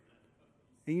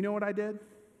 And you know what I did?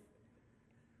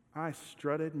 I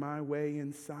strutted my way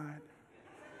inside.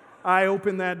 I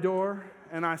opened that door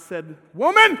and I said,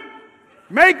 woman,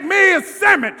 make me a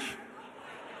sandwich.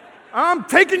 I'm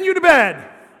taking you to bed.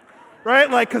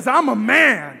 Right? Like, because I'm a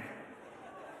man.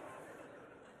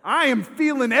 I am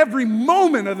feeling every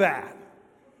moment of that.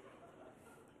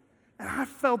 And I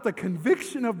felt the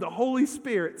conviction of the Holy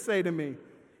Spirit say to me,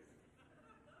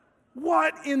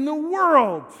 what in the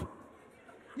world?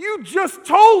 You just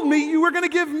told me you were going to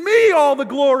give me all the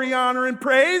glory, honor, and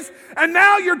praise, and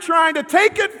now you're trying to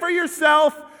take it for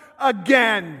yourself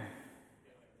again.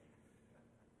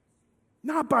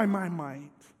 Not by my might,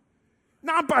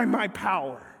 not by my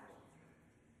power.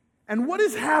 And what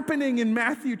is happening in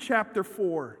Matthew chapter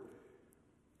 4?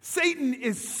 Satan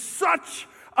is such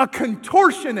a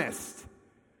contortionist.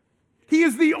 He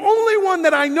is the only one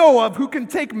that I know of who can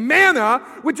take manna,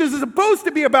 which is supposed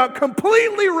to be about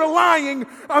completely relying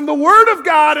on the Word of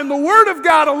God and the Word of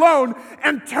God alone,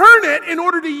 and turn it in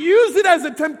order to use it as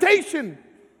a temptation.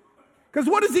 Because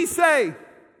what does he say?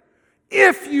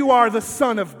 If you are the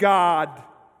Son of God,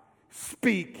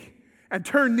 speak and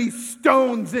turn these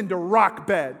stones into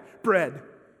bread. It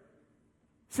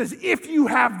says, if you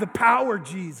have the power,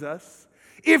 Jesus,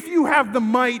 if you have the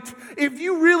might, if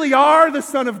you really are the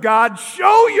Son of God,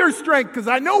 show your strength, because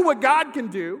I know what God can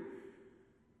do.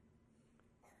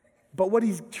 But what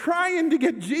he's trying to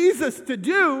get Jesus to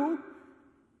do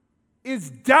is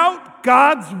doubt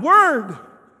God's word.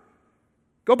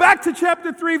 Go back to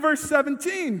chapter 3, verse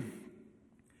 17.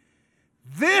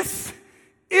 This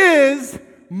is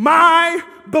my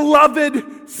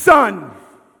beloved Son.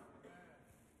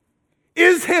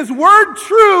 Is his word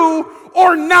true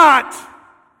or not?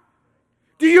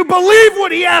 Do you believe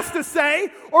what he has to say,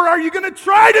 or are you going to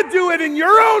try to do it in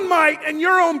your own might and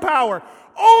your own power?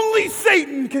 Only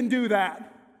Satan can do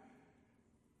that.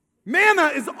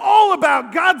 Manna is all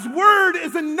about God's word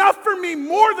is enough for me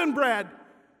more than bread.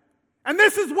 And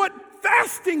this is what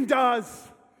fasting does.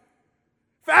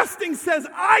 Fasting says,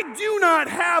 I do not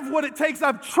have what it takes.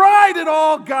 I've tried it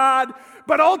all, God,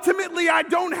 but ultimately I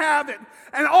don't have it.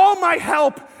 And all my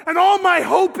help and all my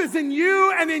hope is in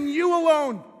you and in you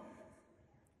alone.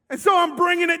 And so I'm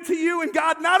bringing it to you. And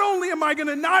God, not only am I going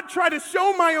to not try to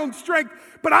show my own strength,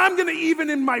 but I'm going to, even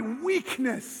in my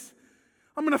weakness,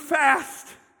 I'm going to fast.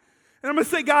 And I'm going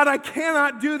to say, God, I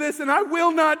cannot do this, and I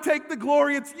will not take the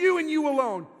glory. It's you and you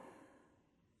alone.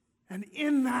 And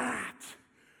in that,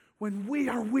 when we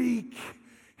are weak,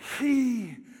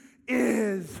 he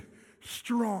is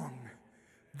strong.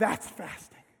 That's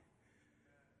fasting.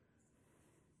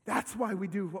 That's why we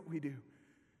do what we do.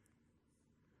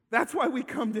 That's why we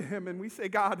come to him and we say,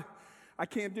 God, I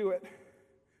can't do it,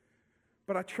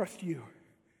 but I trust you.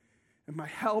 And my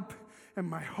help and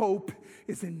my hope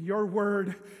is in your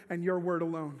word and your word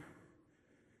alone.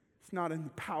 It's not in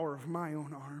the power of my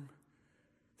own arm.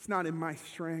 It's not in my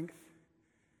strength.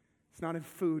 It's not in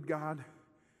food, God,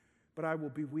 but I will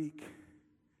be weak.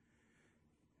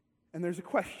 And there's a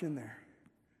question there.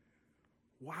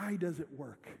 Why does it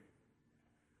work?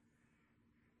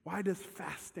 Why does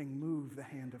fasting move the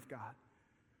hand of God?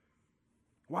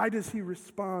 Why does he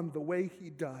respond the way he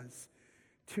does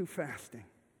to fasting?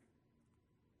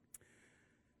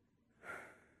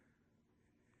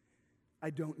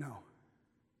 I don't know,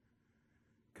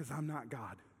 because I'm not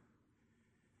God.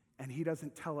 And he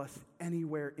doesn't tell us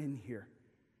anywhere in here.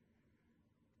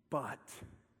 But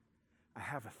I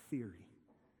have a theory.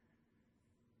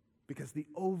 Because the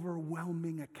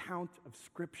overwhelming account of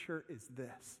Scripture is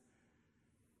this.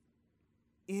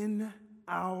 In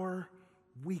our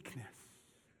weakness,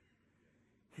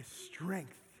 his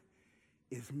strength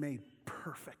is made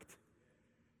perfect.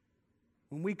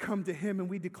 When we come to him and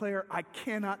we declare, I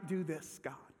cannot do this,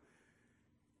 God.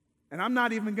 And I'm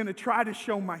not even going to try to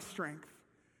show my strength.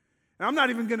 And I'm not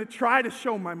even going to try to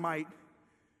show my might.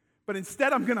 But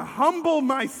instead, I'm going to humble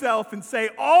myself and say,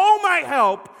 all my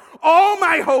help, all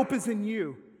my hope is in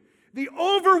you. The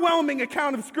overwhelming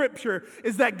account of Scripture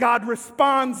is that God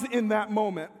responds in that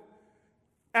moment.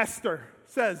 Esther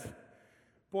says,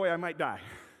 boy, I might die.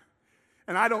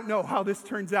 And I don't know how this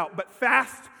turns out, but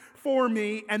fast for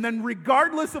me, and then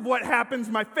regardless of what happens,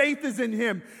 my faith is in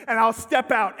him, and I'll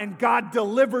step out, and God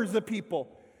delivers the people.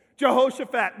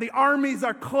 Jehoshaphat, the armies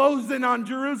are closing on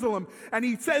Jerusalem, and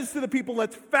he says to the people,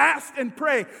 let's fast and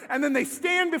pray. And then they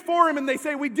stand before him and they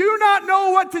say, we do not know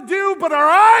what to do, but our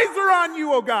eyes are on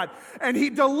you, O God. And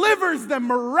he delivers them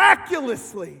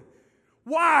miraculously.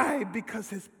 Why?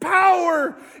 Because his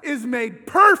power is made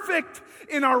perfect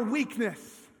in our weakness.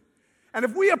 And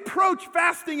if we approach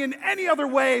fasting in any other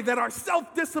way, that our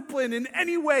self-discipline in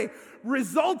any way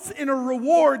results in a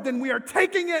reward, then we are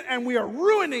taking it and we are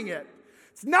ruining it.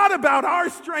 It's not about our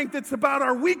strength, it's about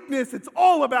our weakness. It's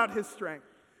all about his strength.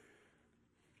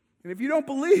 And if you don't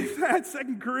believe that,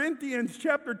 2 Corinthians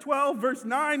chapter 12, verse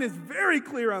 9 is very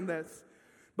clear on this.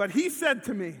 But he said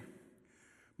to me,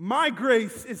 my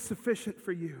grace is sufficient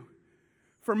for you,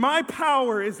 for my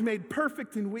power is made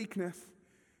perfect in weakness.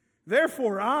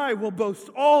 Therefore, I will boast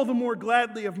all the more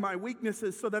gladly of my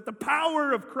weaknesses, so that the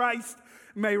power of Christ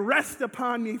may rest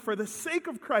upon me. For the sake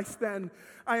of Christ, then,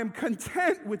 I am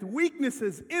content with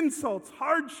weaknesses, insults,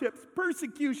 hardships,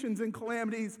 persecutions, and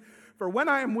calamities. For when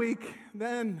I am weak,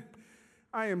 then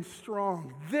I am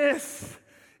strong. This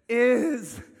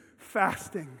is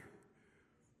fasting.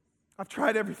 I've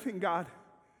tried everything, God.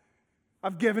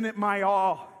 I've given it my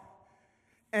all,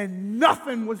 and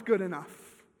nothing was good enough.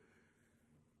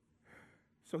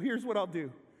 So here's what I'll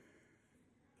do.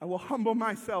 I will humble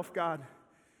myself, God,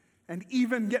 and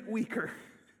even get weaker.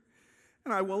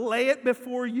 And I will lay it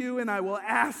before you, and I will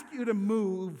ask you to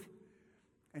move,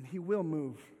 and he will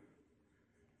move.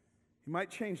 He might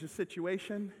change the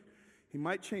situation. He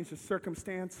might change the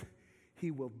circumstance. He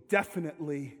will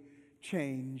definitely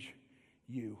change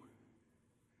you.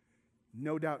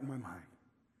 No doubt in my mind.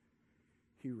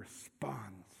 He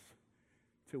responds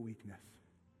to weakness.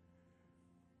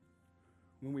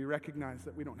 When we recognize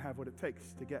that we don't have what it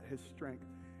takes to get his strength.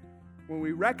 When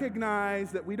we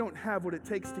recognize that we don't have what it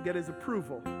takes to get his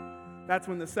approval, that's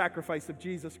when the sacrifice of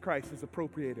Jesus Christ is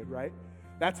appropriated, right?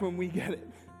 That's when we get it.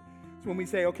 It's when we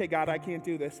say, okay, God, I can't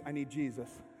do this. I need Jesus.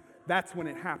 That's when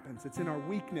it happens. It's in our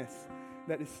weakness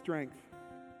that his strength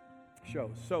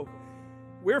shows. So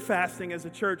we're fasting as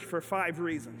a church for 5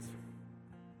 reasons.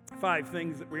 5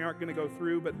 things that we aren't going to go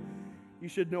through, but you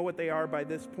should know what they are by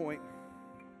this point.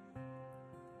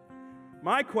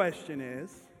 My question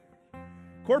is,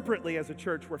 corporately as a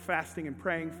church, we're fasting and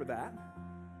praying for that.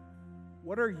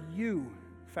 What are you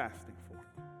fasting for?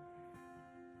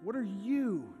 What are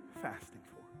you fasting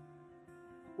for?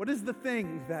 What is the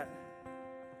thing that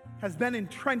has been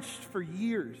entrenched for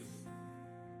years?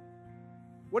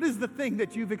 What is the thing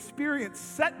that you've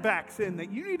experienced setbacks in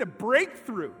that you need a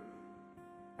breakthrough?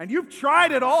 And you've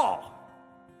tried it all.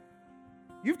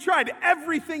 You've tried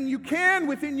everything you can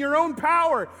within your own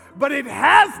power, but it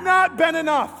has not been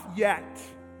enough yet.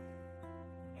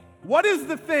 What is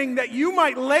the thing that you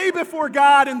might lay before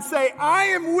God and say, I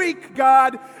am weak,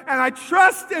 God, and I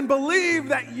trust and believe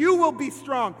that you will be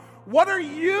strong? What are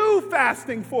you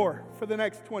fasting for the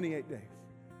next 28 days?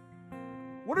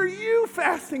 What are you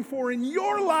fasting for in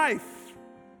your life,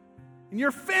 in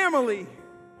your family?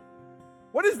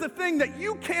 What is the thing that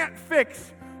you can't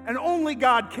fix and only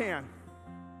God can?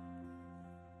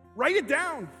 Write it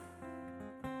down.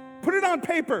 Put it on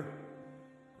paper.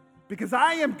 Because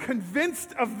I am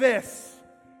convinced of this,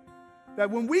 that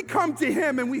when we come to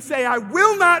him and we say, I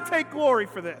will not take glory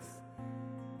for this,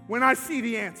 when I see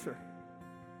the answer,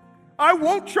 I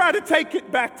won't try to take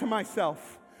it back to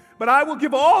myself, but I will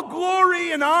give all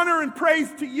glory and honor and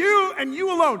praise to you and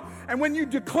you alone. And when you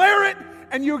declare it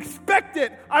and you expect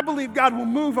it, I believe God will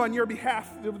move on your behalf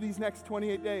over these next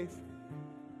 28 days.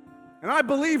 And I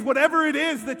believe whatever it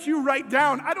is that you write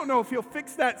down, I don't know if he'll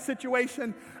fix that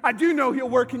situation. I do know he'll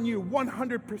work in you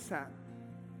 100%.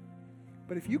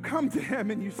 But if you come to him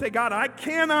and you say, God, I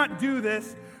cannot do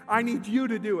this, I need you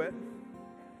to do it.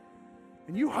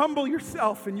 And you humble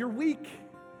yourself and you're weak,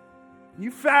 and you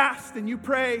fast and you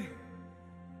pray,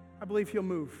 I believe he'll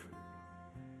move.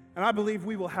 And I believe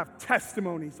we will have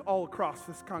testimonies all across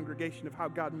this congregation of how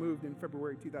God moved in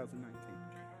February 2019.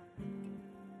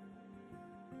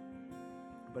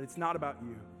 But it's not about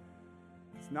you.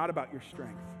 It's not about your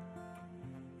strength.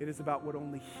 It is about what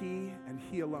only he and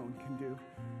he alone can do.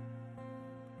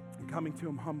 And coming to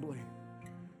him humbly,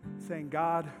 saying,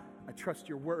 God, I trust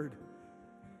your word,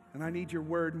 and I need your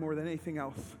word more than anything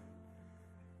else.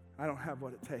 I don't have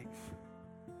what it takes.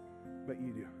 but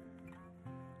you do.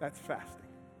 That's fasting.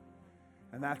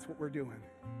 And that's what we're doing.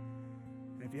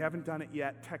 And if you haven't done it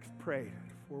yet, text PRAY,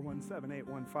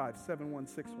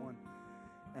 417-815-7161.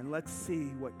 And let's see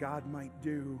what God might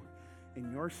do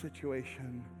in your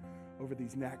situation over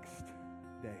these next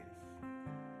days.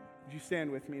 Would you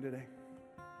stand with me today?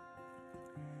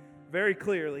 Very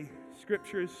clearly,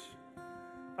 Scripture's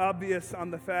obvious on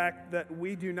the fact that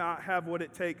we do not have what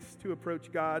it takes to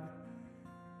approach God,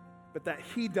 but that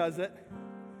He does it,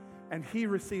 and He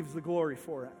receives the glory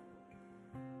for it.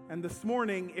 And this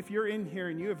morning, if you're in here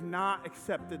and you have not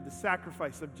accepted the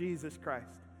sacrifice of Jesus Christ,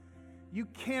 you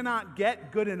cannot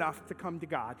get good enough to come to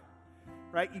God,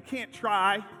 right? You can't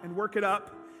try and work it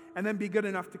up and then be good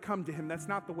enough to come to Him. That's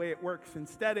not the way it works.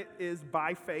 Instead, it is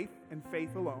by faith and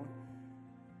faith alone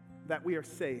that we are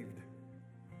saved.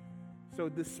 So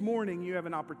this morning, you have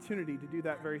an opportunity to do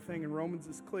that very thing. And Romans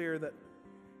is clear that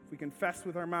if we confess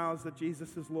with our mouths that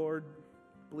Jesus is Lord,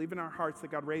 believe in our hearts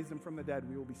that God raised Him from the dead,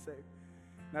 we will be saved.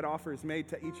 And that offer is made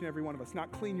to each and every one of us.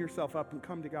 Not clean yourself up and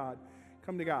come to God.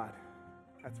 Come to God.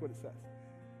 That's what it says.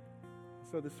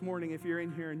 So this morning, if you're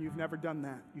in here and you've never done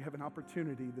that, you have an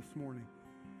opportunity this morning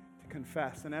to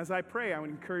confess. And as I pray, I would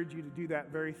encourage you to do that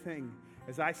very thing.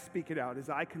 As I speak it out, as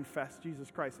I confess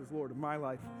Jesus Christ as Lord of my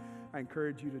life, I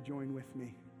encourage you to join with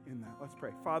me in that. Let's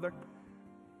pray. Father,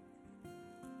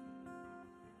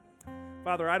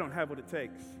 I don't have what it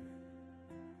takes.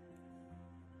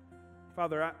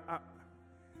 Father,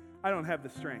 I don't have the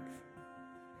strength.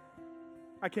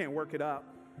 I can't work it up.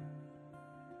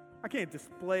 I can't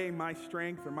display my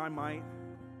strength or my might.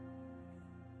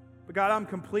 But God, I'm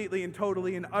completely and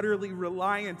totally and utterly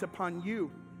reliant upon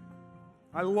you.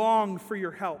 I long for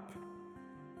your help.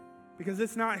 Because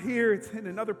it's not here, it's in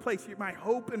another place. My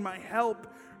hope and my help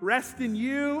rest in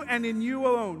you and in you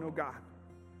alone, oh God.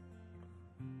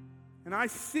 And I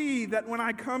see that when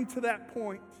I come to that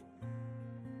point,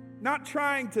 not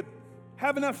trying to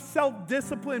have enough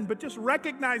self-discipline, but just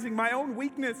recognizing my own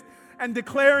weakness and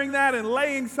declaring that and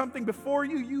laying something before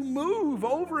you, you move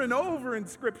over and over in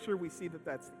Scripture. We see that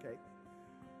that's the case.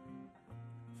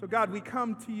 So God, we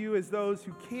come to you as those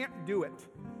who can't do it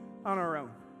on our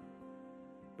own,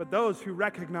 but those who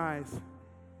recognize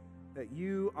that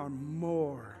you are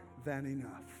more than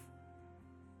enough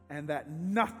and that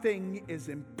nothing is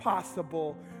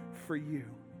impossible for you.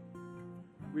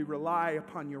 We rely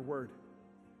upon your word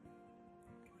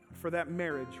for that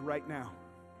marriage right now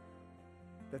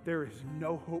that there is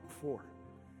no hope for.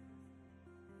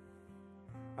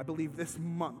 I believe this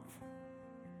month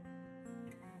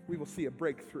we will see a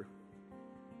breakthrough.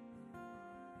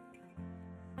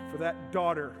 For that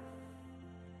daughter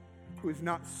who is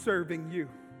not serving you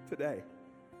today,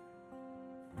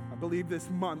 I believe this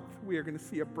month we are going to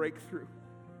see a breakthrough.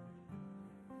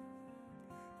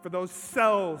 For those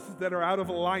cells that are out of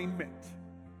alignment,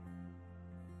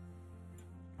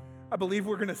 I believe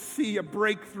we're going to see a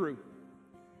breakthrough.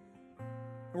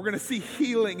 And we're going to see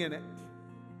healing in it.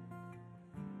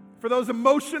 For those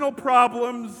emotional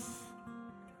problems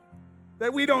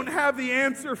that we don't have the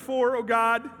answer for, oh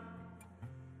God,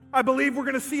 I believe we're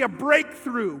going to see a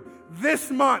breakthrough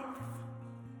this month.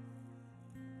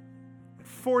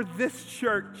 For this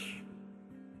church,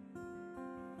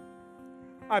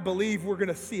 I believe we're going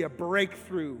to see a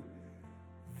breakthrough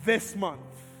this month.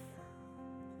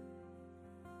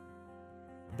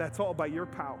 That's all by your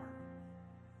power.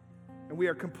 And we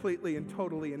are completely and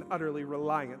totally and utterly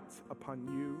reliant upon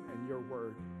you and your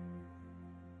word.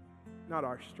 Not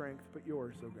our strength, but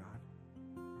yours, oh God.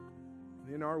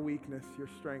 And in our weakness, your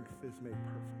strength is made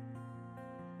perfect.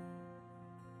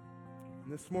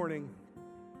 And this morning,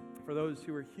 for those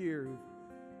who are here who've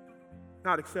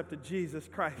not accepted Jesus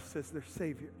Christ as their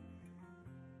Savior,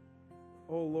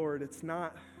 oh Lord, it's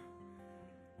not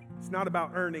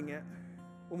about earning it.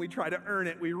 When we try to earn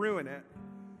it, we ruin it.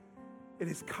 It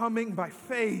is coming by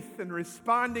faith and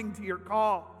responding to your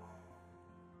call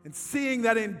and seeing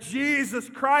that in Jesus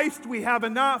Christ we have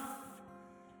enough.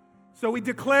 So we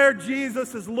declare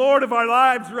Jesus as Lord of our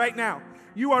lives right now.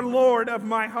 You are Lord of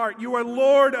my heart. You are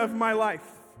Lord of my life.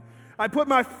 I put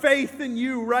my faith in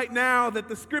you right now that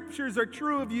the Scriptures are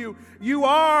true of you. You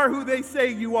are who they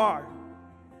say you are.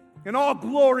 And all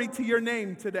glory to your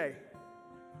name today.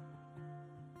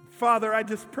 Father, I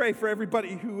just pray for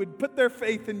everybody who would put their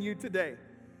faith in you today.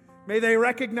 May they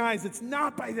recognize it's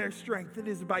not by their strength, it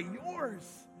is by yours.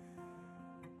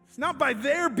 It's not by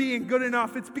their being good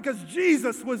enough, it's because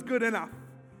Jesus was good enough.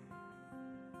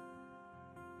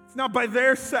 It's not by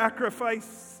their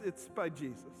sacrifice, it's by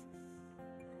Jesus.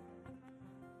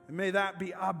 And may that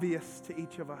be obvious to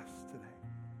each of us today.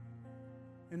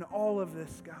 In all of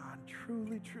this, God,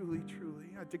 truly, truly, truly,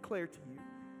 I declare to you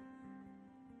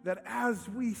that as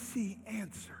we see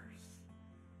answers,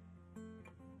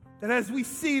 that as we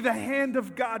see the hand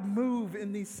of God move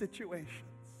in these situations,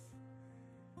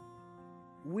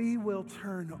 we will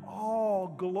turn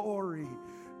all glory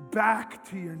back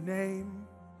to your name.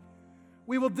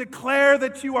 We will declare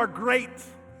that you are great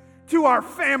to our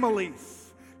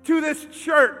families, to this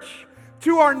church,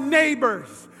 to our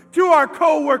neighbors, to our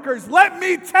co-workers. Let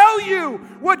me tell you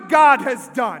what God has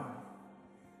done.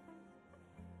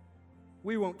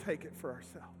 We won't take it for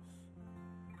ourselves,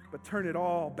 but turn it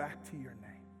all back to your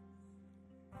name.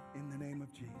 In the name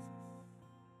of Jesus.